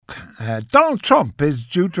Donald Trump is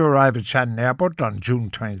due to arrive at Shannon Airport on June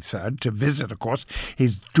 23rd to visit, of course,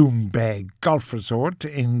 his Doonbeg golf resort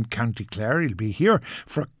in County Clare. He'll be here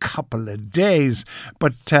for a couple of days.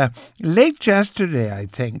 But late yesterday, I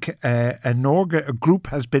think, a group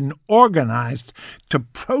has been organised to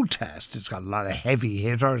protest. It's got a lot of heavy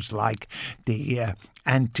hitters like the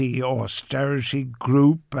anti-austerity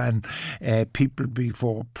group and People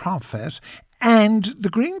Before Profit, and the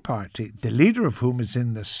Green Party, the leader of whom is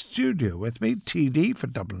in the studio with me, TD for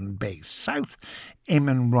Dublin Bay South,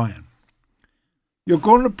 Eamon Ryan. You're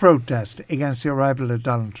going to protest against the arrival of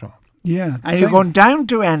Donald Trump. Yeah. And you're going down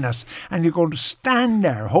to Ennis and you're going to stand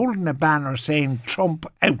there holding a banner saying Trump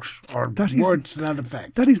out, or words to that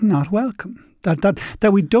effect. That is not welcome.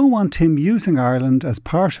 That we don't want him using Ireland as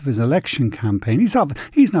part of his election campaign. He's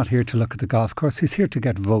not here to look at the golf course. He's here to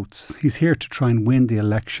get votes. He's here to try and win the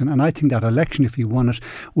election. And I think that election, if he won it,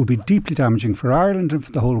 would be deeply damaging for Ireland and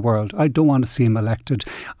for the whole world. I don't want to see him elected.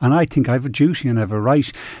 And I think I have a duty and I have a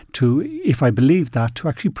right to, if I believe that, to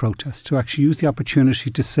actually protest, to actually use the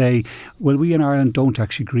opportunity to say, well, we in Ireland don't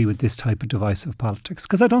actually agree with this type of divisive politics.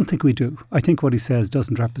 Because I don't think we do. I think what he says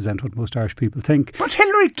doesn't represent what most Irish people think. But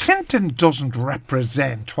Hillary Clinton doesn't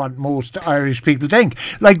represent what most Irish people think.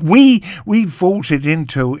 Like we voted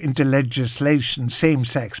into legislation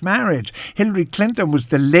same-sex marriage. Hillary Clinton was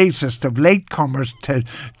the latest of latecomers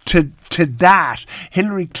to that.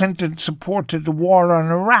 Hillary Clinton supported the war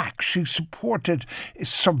on Iraq. She supported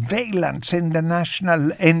surveillance in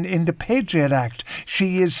the Patriot Act.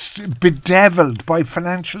 She is bedevilled by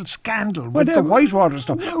financial scandal with the Whitewater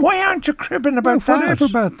stuff. Why aren't you cribbing about that? Whatever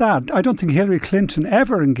about that. I don't think Hillary Clinton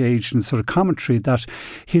ever engaged in sort of commentary that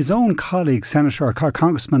his own colleague, Senator or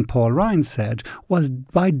Congressman Paul Ryan, said was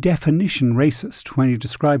by definition racist when he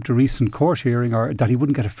described a recent court hearing, or that he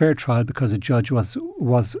wouldn't get a fair trial because a judge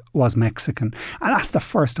was Mexican. And that's the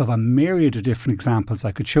first of a myriad of different examples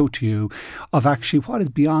I could show to you of actually what is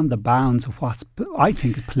beyond the bounds of what's, I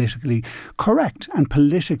think, is politically correct and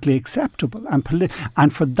politically acceptable.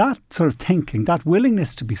 And for that sort of thinking, that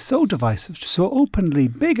willingness to be so divisive, so openly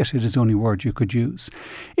bigoted is the only word you could use.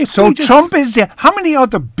 Trump is there. How many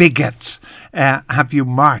other bigots have you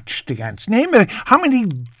marched against? Name it. How many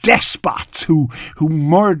despots who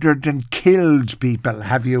murdered and killed people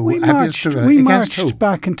have you? We marched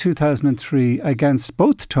back in 2003 against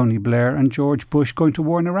both Tony Blair and George Bush going to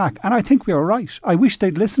war in Iraq, and I think we were right. I wish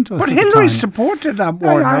they'd listened to us. But Hillary supported that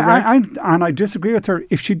war in Iraq, and I disagree with her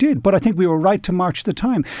if she did. But I think we were right to march at the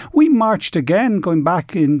time. We marched again going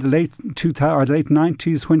back in the late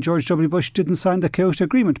 90s when George W. Bush didn't sign the Kyoto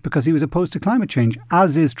Agreement because he was opposed to climate change,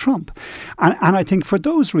 as is Trump. And I think for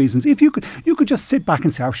those reasons, if you could just sit back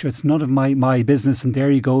and say, oh, sure, it's none of my business, and there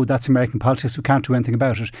you go, that's American politics, we can't do anything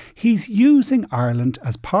about it. He's using Ireland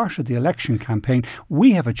as part of the election campaign.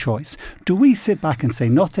 We have a choice. Do we sit back and say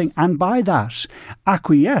nothing, and by that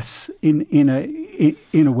acquiesce in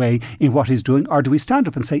a way in what he's doing, or do we stand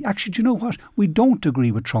up and say, actually, do you know what? We don't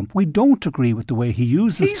agree with Trump. We don't agree with the way he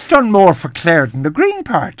uses. He's done more for Clare than the Green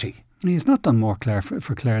Party. He's not done more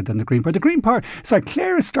for Clare than the Green Party. The Green Party,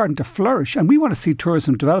 Clare is starting to flourish, and we want to see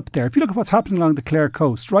tourism develop there. If you look at what's happening along the Clare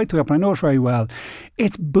coast, right the way up, and I know it very well,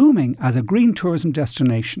 it's booming as a green tourism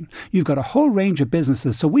destination. You've got a whole range of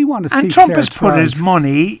businesses, so we want to see Clare. And Trump has put his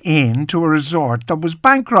money into a resort that was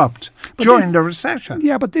bankrupt during the recession.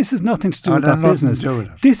 Yeah, but this has nothing to do with that business.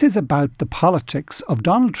 This is about the politics of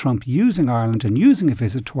Donald Trump using Ireland and using a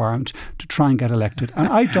visit to Ireland to try and get elected. And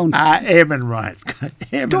I don't... Eamon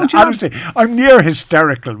Ryan. Don't you? Honestly, I'm near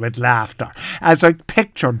hysterical with laughter as I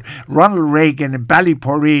pictured Ronald Reagan in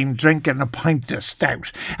Ballyporeen drinking a pint of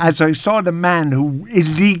stout, as I saw the man who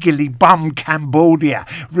illegally bombed Cambodia,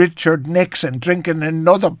 Richard Nixon, drinking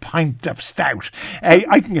another pint of stout.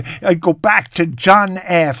 I go back to John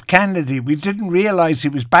F. Kennedy. We didn't realise he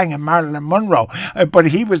was banging Marilyn Monroe,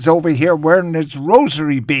 but he was over here wearing his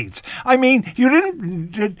rosary beads. I mean, you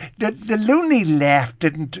didn't. The loony left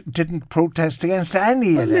didn't protest against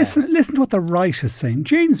any of that. Listen to what the right is saying.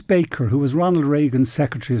 James Baker, who was Ronald Reagan's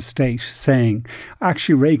Secretary of State, saying,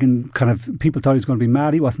 actually Reagan people thought he was going to be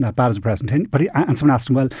mad. He wasn't that bad as a president. And someone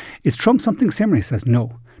asked him, well, is Trump something similar? He says,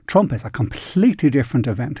 no. Trump is a completely different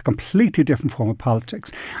event, a completely different form of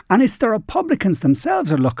politics. And it's the Republicans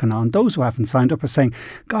themselves are looking on. Those who haven't signed up are saying,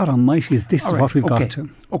 God almighty, this is what we've got to.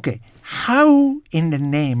 Okay. How in the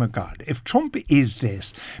name of God, if Trump is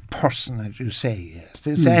this person that you say he is,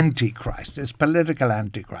 this antichrist, this political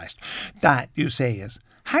antichrist that you say is,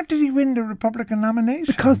 How did he win the Republican nomination?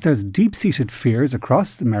 Because there's deep-seated fears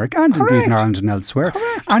across America and indeed in Ireland and elsewhere.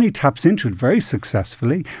 Correct. And he taps into it very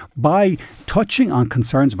successfully by touching on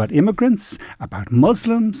concerns about immigrants, about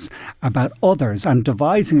Muslims, about others, and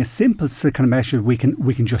devising a simple kind of measure. We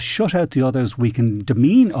can just shut out the others, we can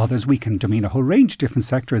demean others, we can demean a whole range of different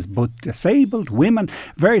sectors, both disabled, women,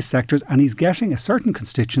 various sectors, and he's getting a certain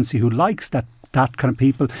constituency who likes that kind of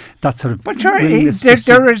people, that sort of... But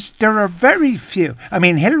there are very few. I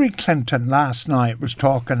mean, Hillary Clinton last night was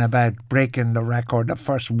talking about breaking the record, the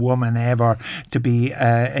first woman ever to be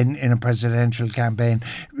in a presidential campaign.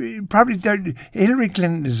 Probably Hillary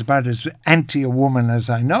Clinton is about as anti a woman as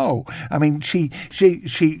I know. I mean, she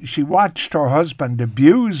watched her husband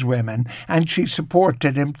abuse women and she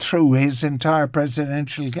supported him through his entire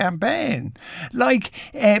presidential campaign.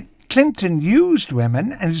 Clinton used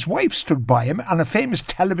women, and his wife stood by him. On a famous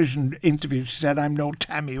television interview, she said, "I'm no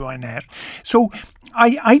Tammy Wynette." So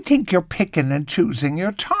I think you're picking and choosing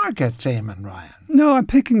your targets, Eamon Ryan. No, I'm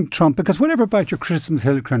picking Trump because whatever about your criticism of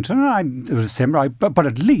Hillary Clinton, it was the same, right? But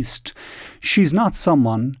at least she's not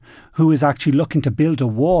someone who is actually looking to build a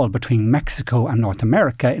wall between Mexico and North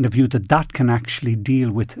America in a view that can actually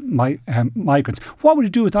deal with migrants. What would you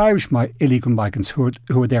do with Irish illegal migrants who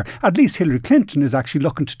are there? At least Hillary Clinton is actually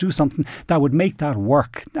looking to do something that would make that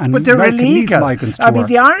work. And but they're America illegal. Needs migrants to I mean, work.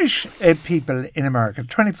 the Irish people in America,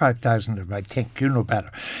 25,000 of them, I think, you know better,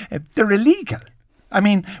 they're illegal. I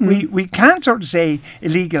mean, we can't sort of say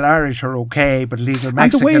illegal Irish are okay, but illegal Mexicans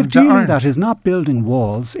aren't. And the way of dealing with that is not building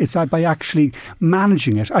walls, it's by actually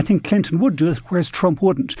managing it. I think Clinton would do it, whereas Trump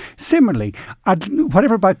wouldn't. Similarly,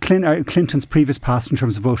 whatever about Clinton's previous past in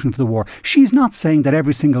terms of voting for the war, she's not saying that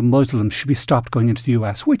every single Muslim should be stopped going into the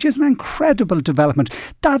US, which is an incredible development.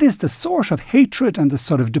 That is the sort of hatred and the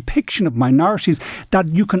sort of depiction of minorities that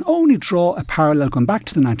you can only draw a parallel going back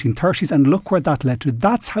to the 1930s, and look where that led to.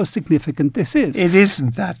 That's how significant this is. It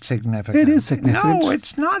isn't that significant. It is significant. No,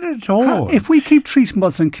 it's not at all. If we keep treating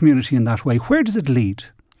Muslim community in that way, where does it lead?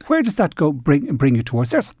 Where does that go? Bring you towards?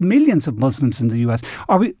 There's millions of Muslims in the US.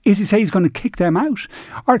 Is he saying he's going to kick them out?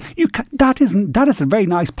 Or that is a very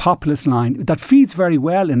nice populist line that feeds very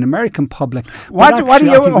well in the American public. What do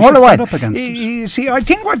you hold on? Up against you see, I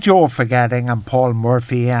think what you're forgetting, and Paul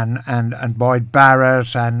Murphy and Boyd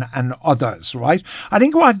Barrett and others, right? I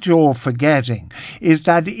think what you're forgetting is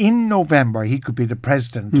that in November he could be the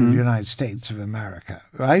president of the United States of America,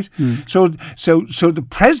 right? So the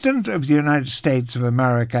president of the United States of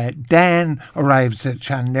America then arrives at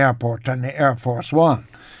Shannon Airport on the Air Force One.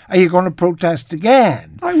 Are you going to protest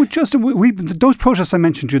again? I would just... those protests I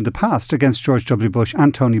mentioned in the past against George W. Bush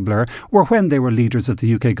and Tony Blair were when they were leaders of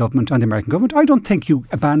the UK government and the American government. I don't think you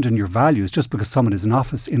abandon your values just because someone is in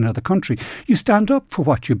office in another country. You stand up for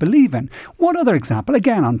what you believe in. One other example,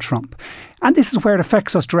 again on Trump. And this is where it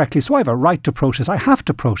affects us directly. So I have a right to protest. I have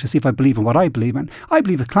to protest if I believe in what I believe in. I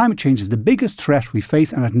believe that climate change is the biggest threat we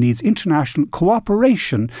face and it needs international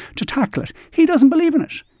cooperation to tackle it. He doesn't believe in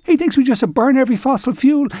it. He thinks we just burn every fossil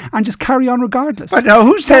fuel and just carry on regardless. But now,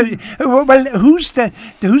 who's the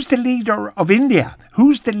leader of India?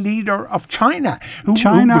 Who's the leader of China? Who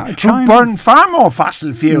burn far more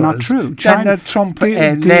fossil fuels? Not true. Than the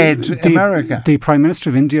Trump-led America. The Prime Minister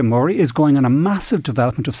of India, Modi, is going on a massive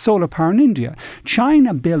development of solar power in India.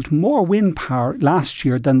 China built more wind power last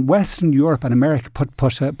year than Western Europe and America put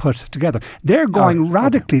together. They're going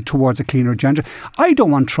radically towards a cleaner agenda. I don't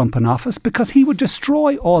want Trump in office because he would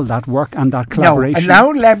destroy all that work and that collaboration.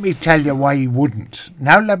 No, and now let me tell you why he wouldn't.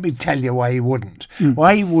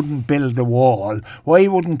 Why he wouldn't build a wall. Why he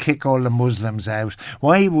wouldn't kick all the Muslims out.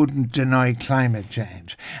 Why he wouldn't deny climate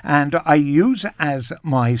change. And I use as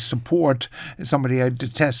my support somebody I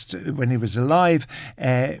detest when he was alive,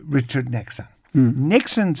 Richard Nixon.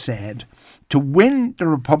 Nixon said, to win the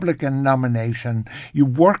Republican nomination, you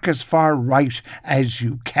work as far right as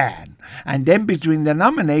you can. And then between the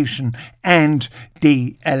nomination and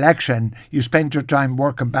the election, you spend your time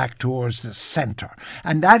working back towards the centre.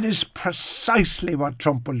 And that is precisely what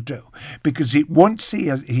Trump will do. Because once he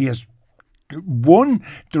has won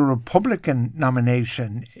the Republican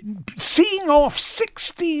nomination, seeing off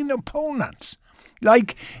 16 opponents,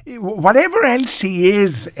 like, whatever else he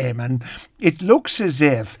is, Eamon, it looks as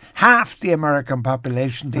if half the American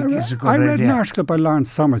population think he's a good idea. I read an article by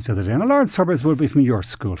Lawrence Summers the other day, and Lawrence Summers will be from your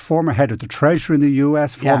school, former head of the Treasury in the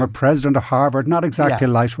US, former president of Harvard, not exactly a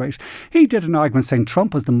lightweight. He did an argument saying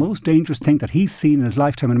Trump was the most dangerous thing that he's seen in his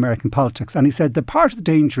lifetime in American politics. And he said the part of the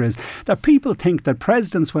danger is that people think that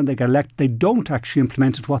presidents, when they get elected, they don't actually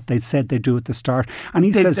implement what they said they do at the start. And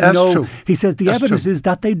he says, no. True. He says the evidence is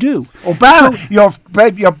that they do. Obama, your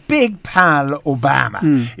your big pal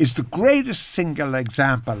Obama is the greatest single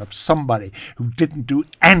example of somebody who didn't do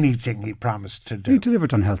anything he promised to do. He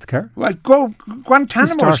delivered on healthcare. Well,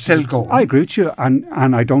 Guantanamo's still going. I agree with you, and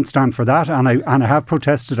I don't stand for that, and I have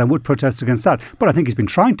protested. I would protest against that, but I think he's been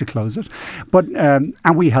trying to close it. But and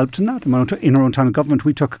we helped in that. In our own time in government,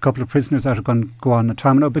 we took a couple of prisoners out of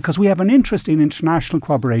Guantanamo because we have an interest in international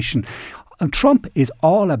cooperation. And Trump is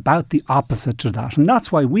all about the opposite to that. And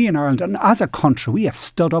that's why we in Ireland, and as a country, we have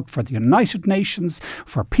stood up for the United Nations,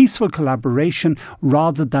 for peaceful collaboration,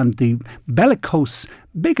 rather than the bellicose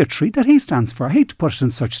bigotry that he stands for. I hate to put it in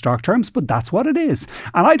such stark terms, but that's what it is.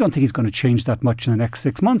 And I don't think he's going to change that much in the next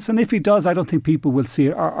 6 months. And if he does, I don't think people will see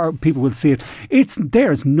it, or people will see it.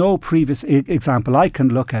 There's no previous example I can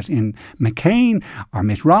look at in McCain or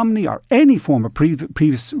Mitt Romney or any former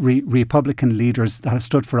previous Republican leaders that have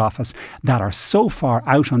stood for office that are so far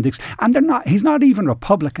out on this. And they're not. He's not even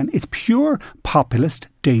Republican. It's pure populist,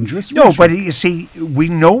 dangerous. No, but you see, we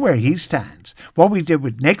know where he stands. What we did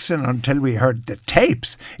with Nixon until we heard the tapes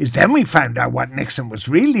is then we found out what Nixon was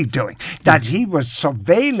really doing, that he was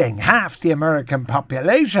surveilling half the American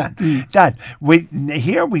population. That we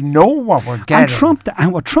know what we're getting.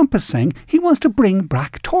 And what Trump is saying, he wants to bring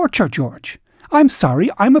back torture, George. I'm sorry,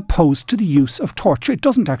 I'm opposed to the use of torture. It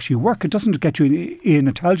doesn't actually work. It doesn't get you in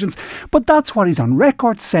intelligence. But that's what he's on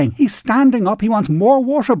record saying. He's standing up. He wants more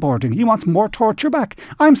waterboarding. He wants more torture back.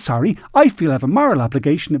 I'm sorry, I feel I have a moral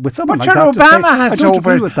obligation with someone like that to say, I don't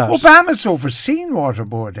agree with that. Obama's overseen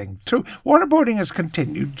waterboarding too. Waterboarding has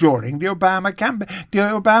continued during the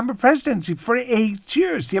Obama presidency for 8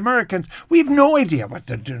 years. The Americans, we have no idea what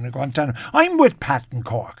they're doing at Guantanamo. I'm with Patton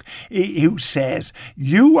Cork, who says,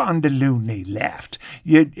 you on the loony left.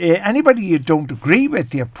 Anybody you don't agree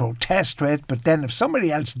with, you protest with, but then if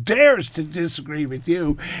somebody else dares to disagree with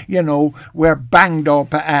you, we're banged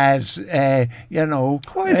up as, Who's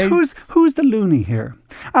the loony here?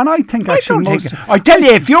 And I think actually I tell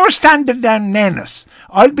you, if you're standing down Nennis,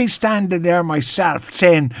 I'll be standing there myself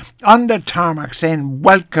saying, on the tarmac, saying,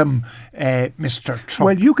 welcome, Mr. Trump.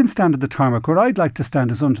 Well, you can stand at the tarmac. Where I'd like to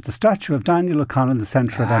stand is under the statue of Daniel O'Connell in the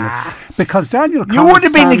centre of Ennis. Because Daniel O'Connell, you would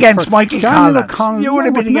have been against Michael Collins. You would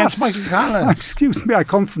have been against Michael Collins. Excuse me, I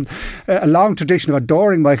come from a long tradition of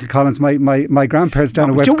adoring Michael Collins. My grandparents down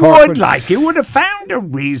in West Cork. You would have found a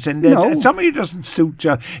reason. That somebody doesn't suit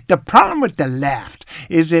you. The problem with the left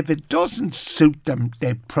is if it doesn't suit them,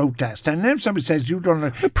 they protest. And then if somebody says you don't know.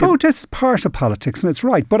 Protest is part of politics, and it's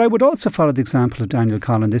right. But I would also follow the example of Daniel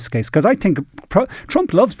Collins in this case, because I think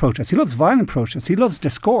Trump loves protests. He loves violent protests. He loves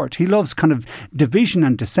discord. He loves kind of division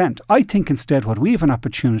and dissent. I think instead what we have an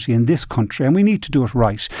opportunity in this country, and we need to do it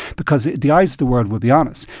right, because the eyes of the world will be on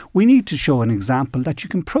us. We need to show an example that you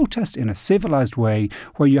can protest in a civilised way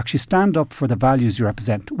where you actually stand up for the values you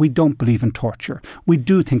represent. We don't believe in torture. We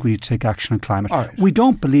do think we need to take action on climate. Right. We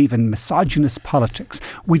don't believe in misogynist politics.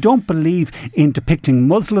 We don't believe in depicting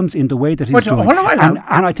Muslims in the way that he's doing. And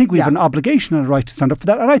I think we have an obligation and a right to stand up for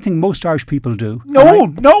that. And I think most Irish people do.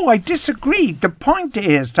 No, I disagree. The point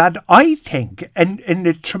is that I think, and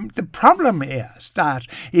the problem is that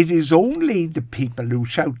it is only the people who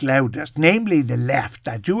shout loudest, namely the left,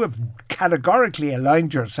 that you have categorically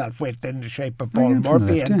aligned yourself with in the shape of Paul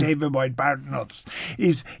Murphy and David Boyd Barrett and others,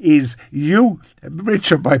 is you,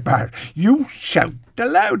 Richard Boyd Barrett, you shout the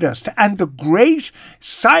loudest, and the great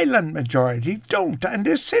silent majority don't, and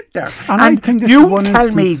they sit there. And I think this you is one tell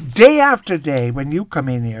instance. Me day after day when you come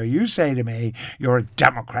in here, you say to me, you're a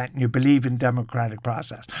Democrat and you believe in democratic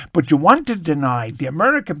process, but you want to deny the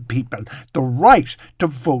American people the right to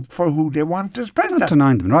vote for who they want as president. I'm not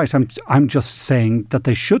denying them right. I'm just saying that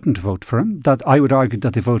they shouldn't vote for him, that I would argue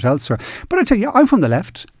that they vote elsewhere. But I tell you, I'm from the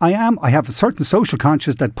left. I have a certain social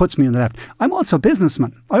conscience that puts me on the left. I'm also a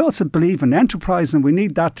businessman. I also believe in enterprise, and we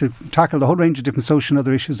need that to tackle the whole range of different social and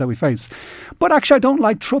other issues that we face. But actually, I don't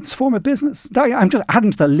like Trump's form of business. I'm just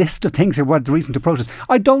adding to the list of things here, what the reason to protest.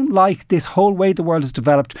 I don't like this whole way the world has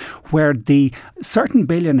developed, where the certain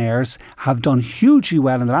billionaires have done hugely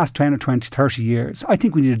well in the last 10 or 20, 30 years. I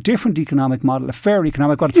think we need a different economic model, a fair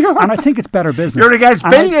economic model, and I think it's better business. You're against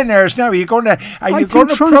billionaires now. Are you going to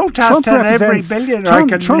protest on every billionaire? I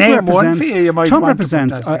can name one for you. Trump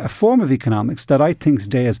represents a form of economics that I think's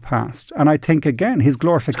day has passed. And I think, again, his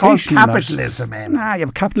glorification. It's called capitalism,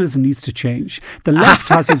 but capitalism needs to change. The left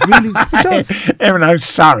has it really. It does. Eamon, I'm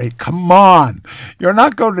sorry. Come on. You're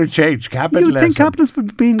not going to change capitalism. You think capitalism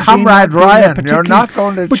has been Comrade Ryan, you're not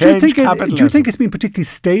going to change capitalism. Do you think it's been particularly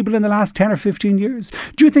stable in the last 10 or 15 years?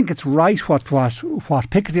 Do you think it's right what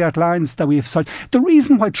Piketty outlines that we have such? The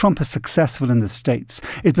reason why Trump Trump is successful in the States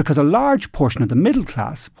is because a large portion of the middle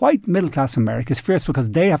class, white middle class America, is fierce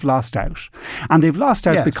because they have lost out. And they've lost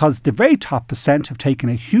out because the very top percent have taken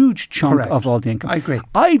a huge chunk of all the income. I agree.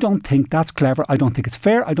 I don't think that's clever. I don't think it's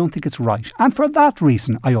fair. I don't think it's right. And for that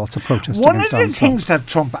reason, I also protest One against of Donald the things Trump.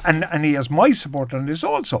 that Trump, and he has my support on this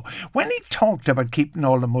also, when he talked about keeping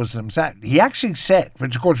all the Muslims out, he actually said,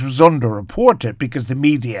 which of course was underreported because the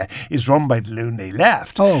media is run by the loony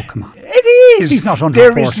left. Oh, come on. It is. He's not underreported.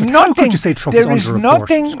 There is nothing, How could you say Trump is there is underreported?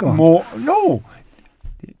 nothing more. No.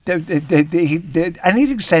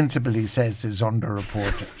 Anything sensible he says is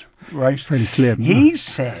underreported. Right? It's pretty slim. He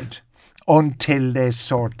said until they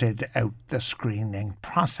sorted out the screening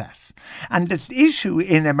process. And the issue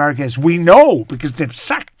in America is, we know, because they've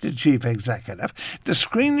sacked the chief executive, the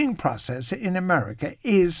screening process in America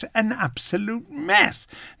is an absolute mess.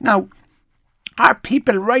 Now, are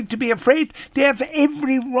people right to be afraid? They have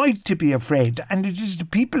every right to be afraid. And it is the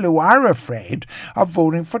people who are afraid of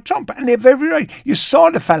voting for Trump. And they have every right. You saw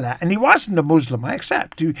the fella, and he wasn't a Muslim, I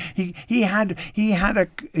accept. He had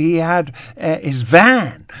his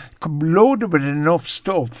van loaded with enough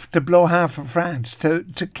stuff to blow half of France to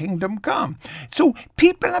Kingdom Come. So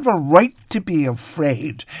people have a right to be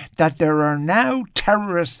afraid that there are now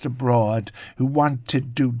terrorists abroad who want to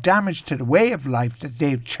do damage to the way of life that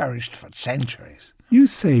they've cherished for centuries. You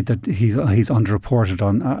say that he's underreported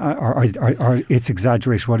on, or it's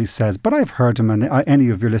exaggerated what he says, but I've heard him, and any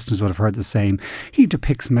of your listeners would have heard the same. He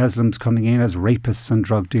depicts Muslims coming in as rapists and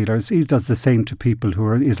drug dealers. He does the same to people who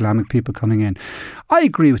are Islamic people coming in. I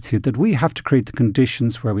agree with you that we have to create the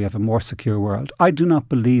conditions where we have a more secure world. I do not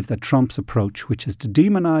believe that Trump's approach, which is to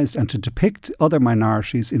demonise and to depict other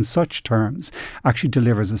minorities in such terms, actually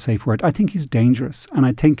delivers a safe word. I think he's dangerous, and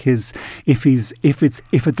I think if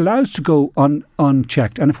it allows to go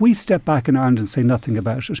unchecked, and if we step back in Ireland and say nothing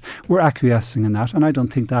about it, we're acquiescing in that, and I don't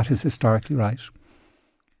think that is historically right.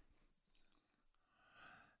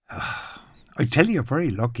 I tell you, you're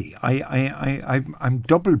very lucky. I'm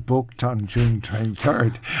double booked on June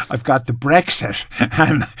 23rd. I've got the Brexit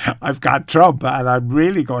and I've got Trump, and I'm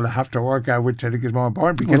really going to have to work out which I think is more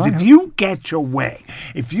important. Because if you get your way,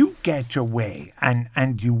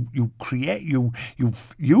 and you create, you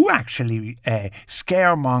actually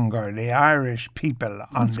scaremonger the Irish people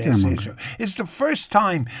on this issue. It's the first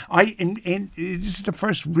time this is the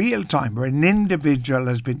first real time where an individual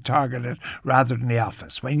has been targeted rather than the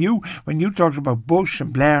office. When you talked about Bush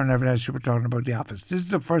and Blair and everything else, you were talking about the office. This is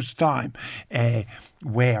the first time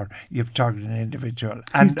where you've targeted an individual,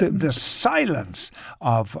 and the silence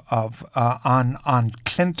on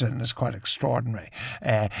Clinton is quite extraordinary.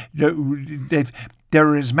 There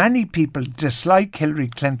are as many people dislike Hillary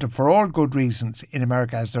Clinton for all good reasons in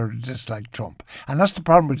America as there dislike Trump. And that's the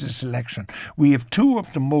problem with this election. We have two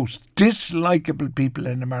of the most dislikable people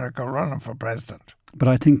in America running for president. But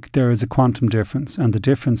I think there is a quantum difference, and the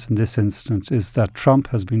difference in this instance is that Trump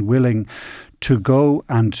has been willing to go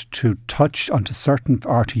and to touch onto certain,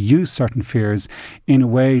 or to use certain fears in a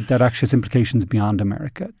way that actually has implications beyond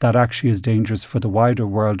America, that actually is dangerous for the wider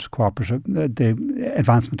world, the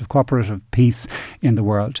advancement of cooperative peace in the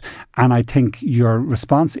world. And I think your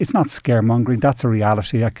response, it's not scaremongering, that's a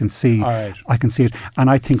reality. I can see it. And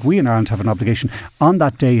I think we in Ireland have an obligation on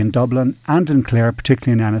that day in Dublin and in Clare,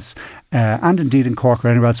 particularly in Ennis, and indeed in Cork or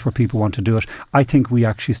anywhere else where people want to do it. I think we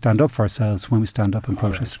actually stand up for ourselves when we stand up and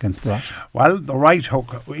protest against that. Well, the Right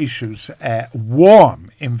Hook issues a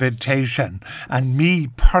warm invitation, and me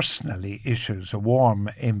personally issues a warm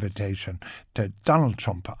invitation to Donald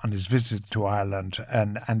Trump on his visit to Ireland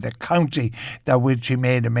and the county that which he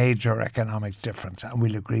made a major economic difference, and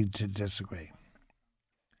we'll agree to disagree.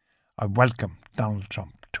 I welcome Donald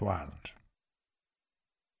Trump to Ireland.